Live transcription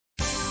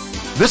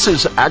This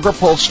is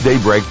AgriPulse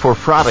Daybreak for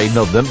Friday,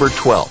 November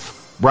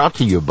 12th, brought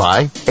to you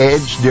by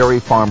Edge Dairy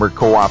Farmer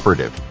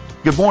Cooperative.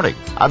 Good morning.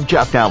 I'm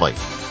Jeff Nally.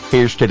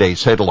 Here's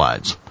today's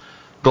headlines.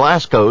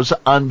 Glasgow's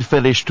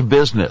unfinished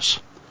business.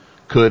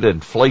 Could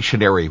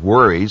inflationary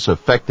worries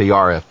affect the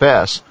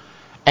RFS?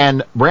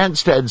 And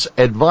Branstad's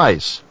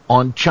advice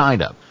on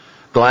China.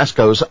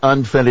 Glasgow's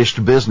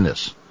unfinished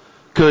business.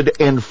 Could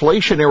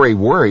inflationary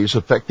worries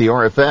affect the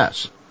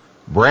RFS?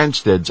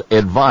 Branstad's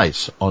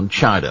advice on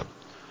China.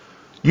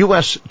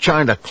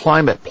 U.S.-China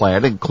climate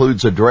plan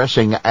includes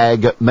addressing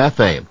ag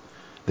methane.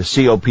 The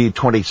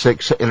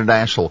COP26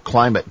 International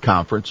Climate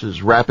Conference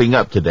is wrapping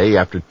up today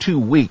after 2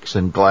 weeks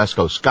in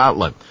Glasgow,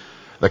 Scotland.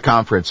 The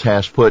conference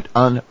has put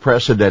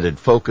unprecedented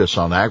focus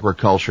on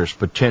agriculture's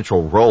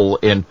potential role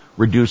in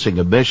reducing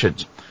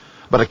emissions.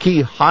 But a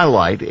key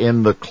highlight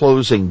in the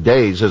closing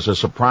days is a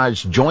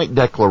surprise joint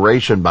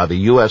declaration by the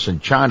U.S. and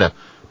China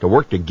to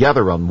work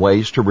together on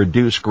ways to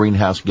reduce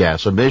greenhouse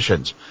gas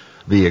emissions.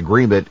 The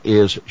agreement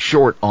is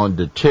short on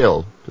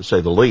detail, to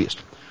say the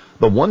least.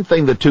 The one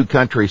thing the two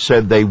countries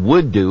said they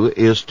would do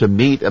is to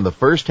meet in the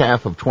first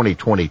half of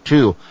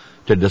 2022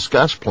 to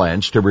discuss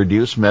plans to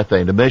reduce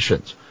methane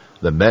emissions.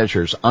 The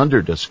measures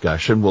under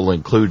discussion will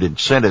include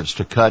incentives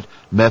to cut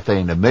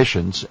methane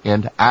emissions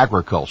in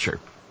agriculture.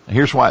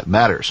 Here's why it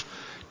matters.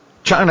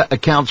 China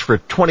accounts for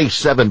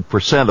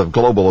 27% of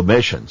global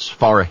emissions,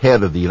 far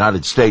ahead of the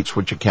United States,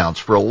 which accounts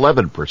for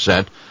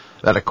 11%.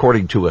 That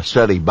according to a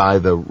study by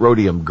the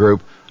Rhodium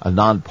Group, a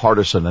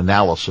nonpartisan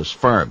analysis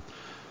firm.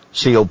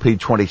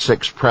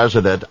 COP26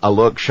 President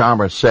Alok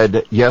Sharma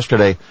said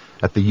yesterday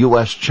that the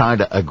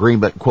U.S.-China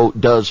agreement,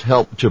 quote, does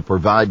help to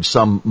provide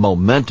some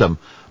momentum,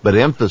 but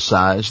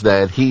emphasized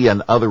that he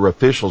and other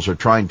officials are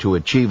trying to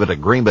achieve an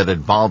agreement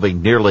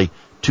involving nearly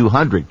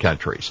 200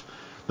 countries.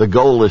 The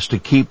goal is to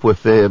keep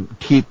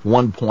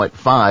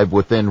 1.5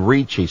 within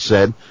reach, he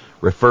said,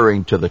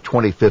 referring to the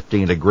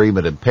 2015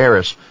 agreement in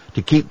Paris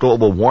to keep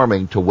global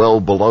warming to well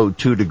below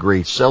 2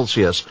 degrees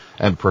Celsius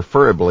and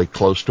preferably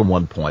close to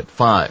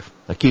 1.5.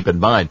 Now keep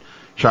in mind,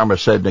 Sharma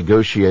said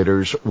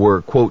negotiators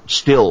were, quote,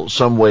 still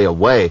some way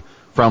away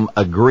from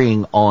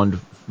agreeing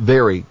on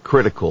very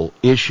critical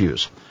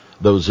issues.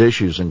 Those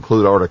issues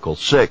include Article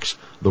 6,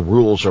 the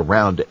rules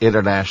around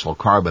international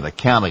carbon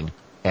accounting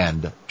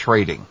and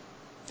trading.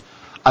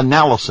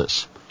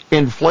 Analysis.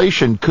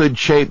 Inflation could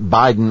shape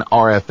Biden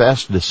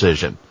RFS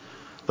decision.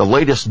 The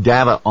latest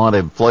data on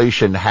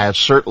inflation has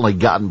certainly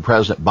gotten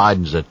President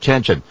Biden's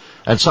attention,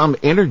 and some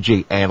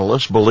energy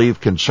analysts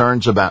believe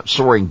concerns about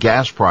soaring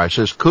gas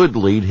prices could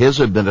lead his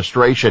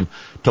administration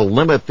to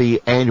limit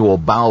the annual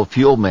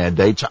biofuel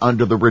mandates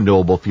under the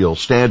Renewable Fuel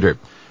Standard.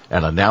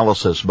 An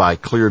analysis by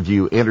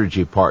Clearview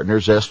Energy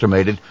Partners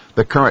estimated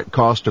the current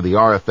cost of the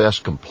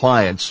RFS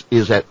compliance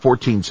is at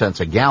 14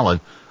 cents a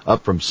gallon,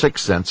 up from 6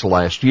 cents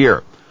last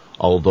year.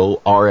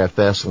 Although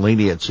RFS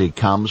leniency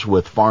comes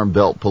with Farm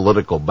Belt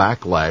political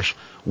backlash,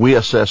 we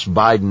assess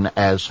Biden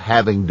as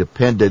having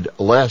depended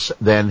less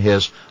than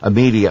his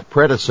immediate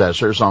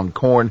predecessors on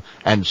corn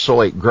and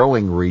soy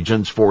growing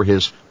regions for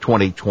his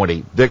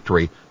 2020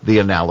 victory, the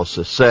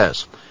analysis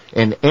says.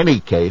 In any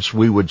case,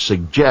 we would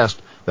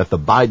suggest that the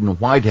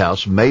Biden White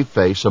House may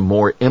face a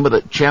more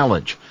imminent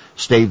challenge,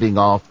 staving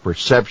off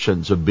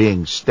perceptions of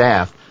being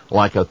staffed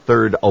like a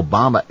third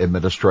Obama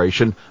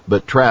administration,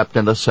 but trapped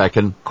in a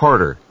second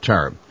Carter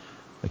term.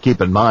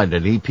 Keep in mind,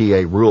 an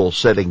EPA rule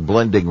setting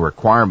blending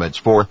requirements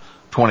for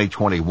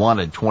 2021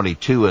 and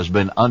 22 has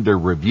been under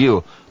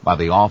review by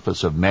the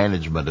Office of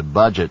Management and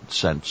Budget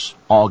since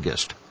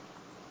August.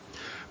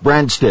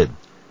 Branstad,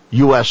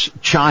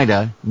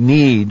 U.S.-China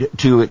need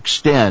to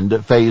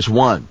extend Phase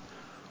 1.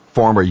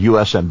 Former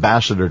U.S.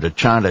 Ambassador to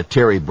China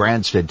Terry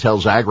Branstad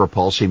tells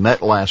AgriPulse he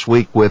met last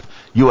week with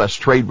U.S.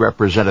 Trade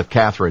Representative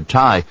Katherine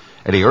Tai,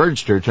 and he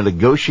urged her to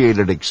negotiate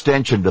an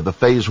extension to the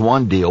Phase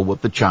 1 deal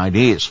with the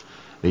Chinese.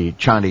 The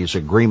Chinese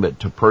agreement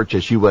to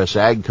purchase U.S.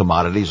 ag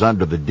commodities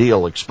under the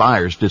deal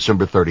expires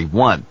December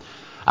 31.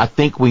 I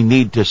think we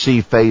need to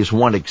see Phase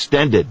 1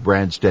 extended,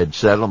 Branstad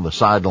said on the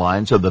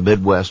sidelines of the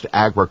Midwest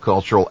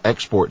Agricultural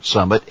Export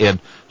Summit in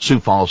Sioux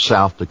Falls,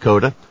 South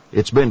Dakota.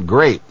 It's been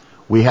great.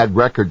 We had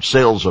record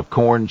sales of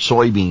corn,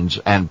 soybeans,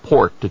 and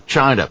pork to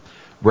China.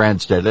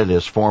 Branstad and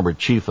his former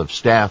chief of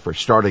staff are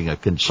starting a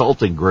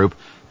consulting group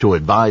to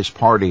advise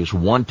parties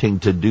wanting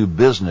to do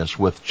business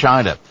with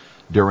China.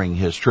 During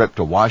his trip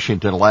to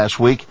Washington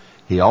last week,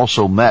 he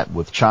also met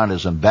with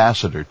China's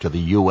ambassador to the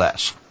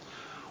U.S.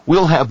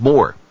 We'll have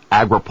more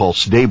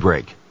AgriPulse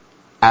Daybreak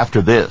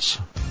after this.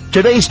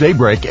 Today's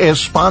Daybreak is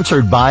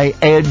sponsored by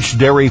Edge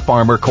Dairy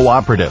Farmer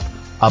Cooperative,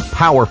 a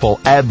powerful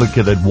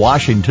advocate in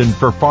Washington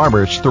for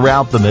farmers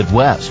throughout the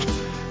Midwest.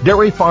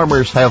 Dairy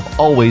farmers have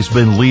always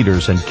been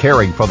leaders in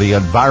caring for the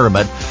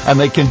environment, and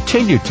they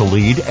continue to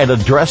lead in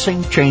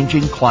addressing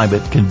changing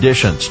climate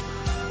conditions.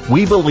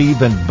 We believe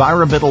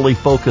environmentally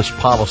focused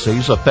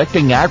policies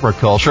affecting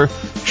agriculture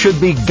should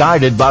be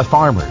guided by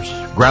farmers,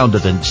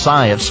 grounded in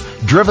science,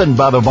 driven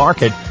by the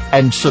market,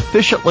 and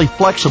sufficiently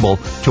flexible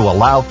to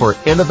allow for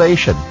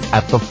innovation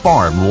at the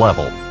farm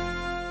level.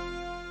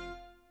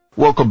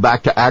 Welcome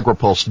back to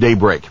AgriPulse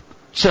Daybreak.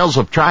 Sales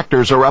of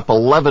tractors are up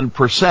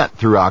 11%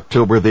 through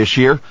October this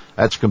year.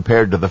 That's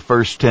compared to the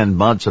first 10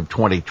 months of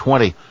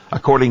 2020,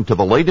 according to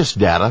the latest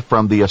data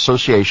from the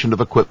Association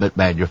of Equipment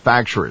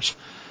Manufacturers.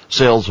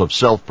 Sales of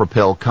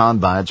self-propelled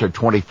combines are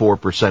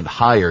 24%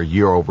 higher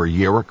year over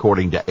year,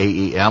 according to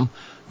AEM.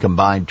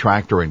 Combined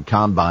tractor and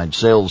combine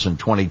sales in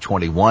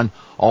 2021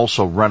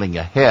 also running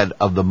ahead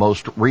of the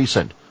most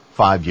recent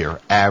 5-year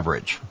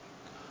average.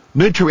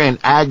 Nutrien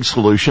Ag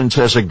Solutions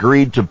has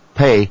agreed to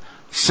pay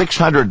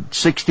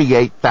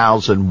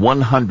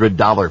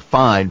 $668,100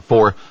 fine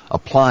for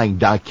applying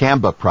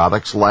dicamba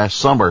products last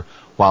summer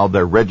while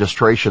their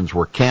registrations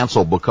were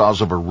canceled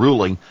because of a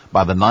ruling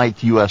by the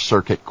Ninth U.S.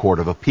 Circuit Court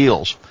of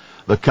Appeals.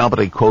 The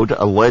company, quote,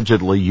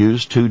 allegedly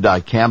used 2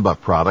 dicamba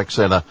products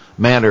in a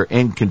manner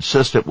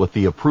inconsistent with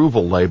the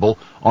approval label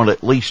on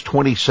at least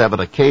 27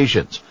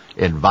 occasions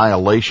in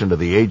violation of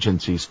the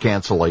agency's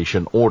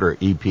cancellation order,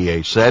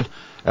 EPA said,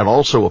 and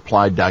also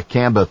applied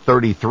dicamba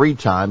 33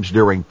 times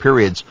during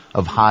periods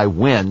of high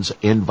winds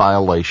in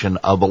violation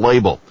of the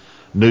label.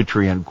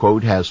 Nutrien,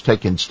 quote, has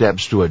taken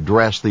steps to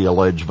address the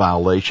alleged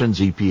violations,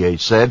 EPA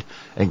said,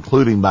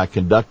 including by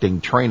conducting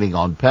training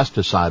on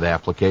pesticide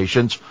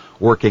applications,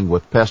 working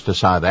with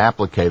pesticide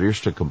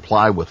applicators to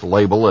comply with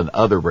label and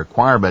other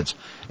requirements,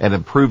 and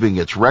improving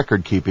its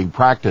record-keeping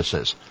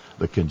practices.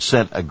 The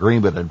consent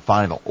agreement and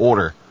final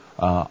order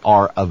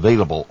are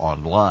available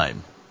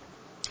online.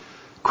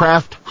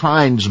 Kraft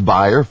Heinz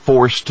buyer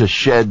forced to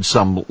shed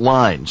some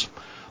lines.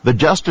 The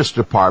Justice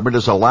Department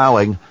is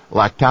allowing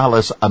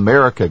Lactalis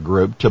America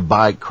Group to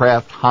buy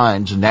Kraft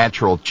Heinz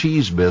natural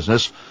cheese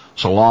business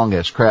so long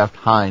as Kraft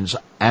Heinz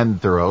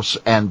Anthros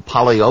and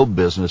Polly-O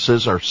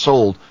businesses are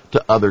sold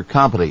to other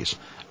companies,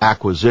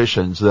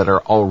 acquisitions that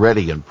are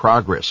already in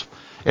progress.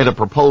 In a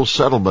proposed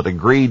settlement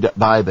agreed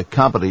by the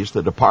companies,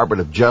 the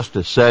Department of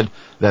Justice said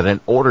that in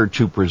order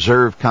to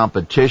preserve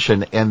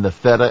competition in the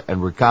feta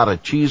and ricotta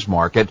cheese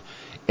market,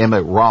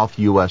 Emmett Roth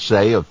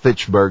USA of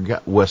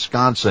Fitchburg,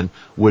 Wisconsin,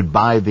 would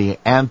buy the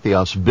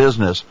Anthos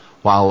business,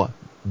 while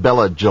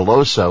Bella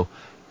Geloso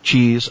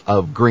Cheese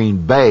of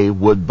Green Bay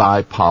would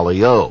buy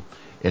Polly-O.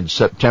 In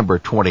September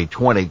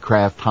 2020,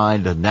 Kraft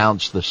Heinz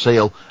announced the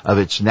sale of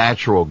its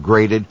natural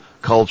grated,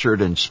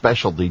 cultured, and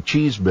specialty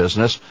cheese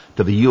business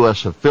to the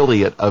U.S.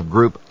 affiliate of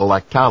Groupe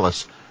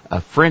Lactalis,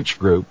 a French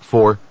group,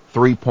 for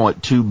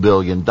 $3.2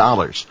 billion.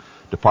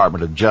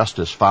 Department of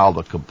Justice filed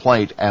a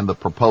complaint and the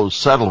proposed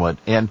settlement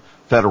in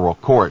federal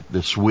court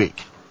this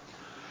week.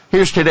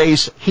 Here's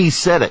today's He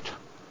Said It.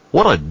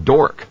 What a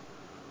dork.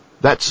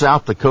 That's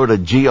South Dakota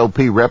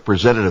GOP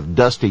Representative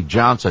Dusty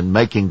Johnson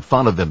making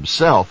fun of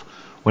himself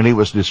when he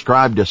was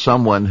described as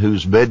someone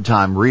whose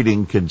bedtime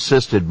reading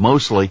consisted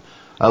mostly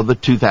of the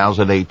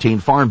 2018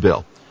 Farm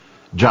Bill.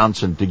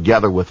 Johnson,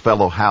 together with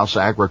fellow House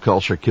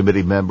Agriculture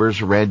Committee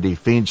members Randy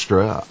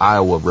Feenstra,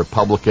 Iowa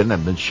Republican,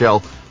 and Michelle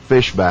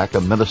Fishback,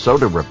 a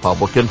Minnesota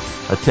Republican,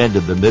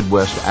 attended the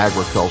Midwest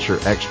Agriculture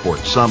Export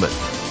Summit.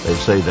 They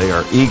say they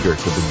are eager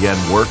to begin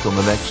work on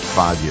the next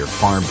 5-year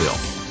Farm Bill.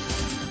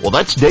 Well,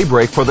 that's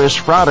Daybreak for this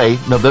Friday,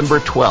 November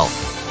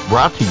 12th.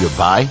 Brought to you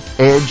by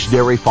Edge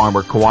Dairy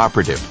Farmer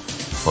Cooperative.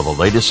 For the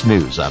latest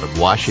news out of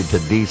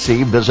Washington,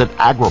 D.C., visit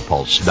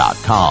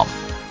agripulse.com.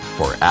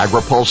 For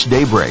AgriPulse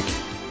Daybreak,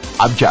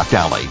 I'm Jeff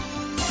Daly.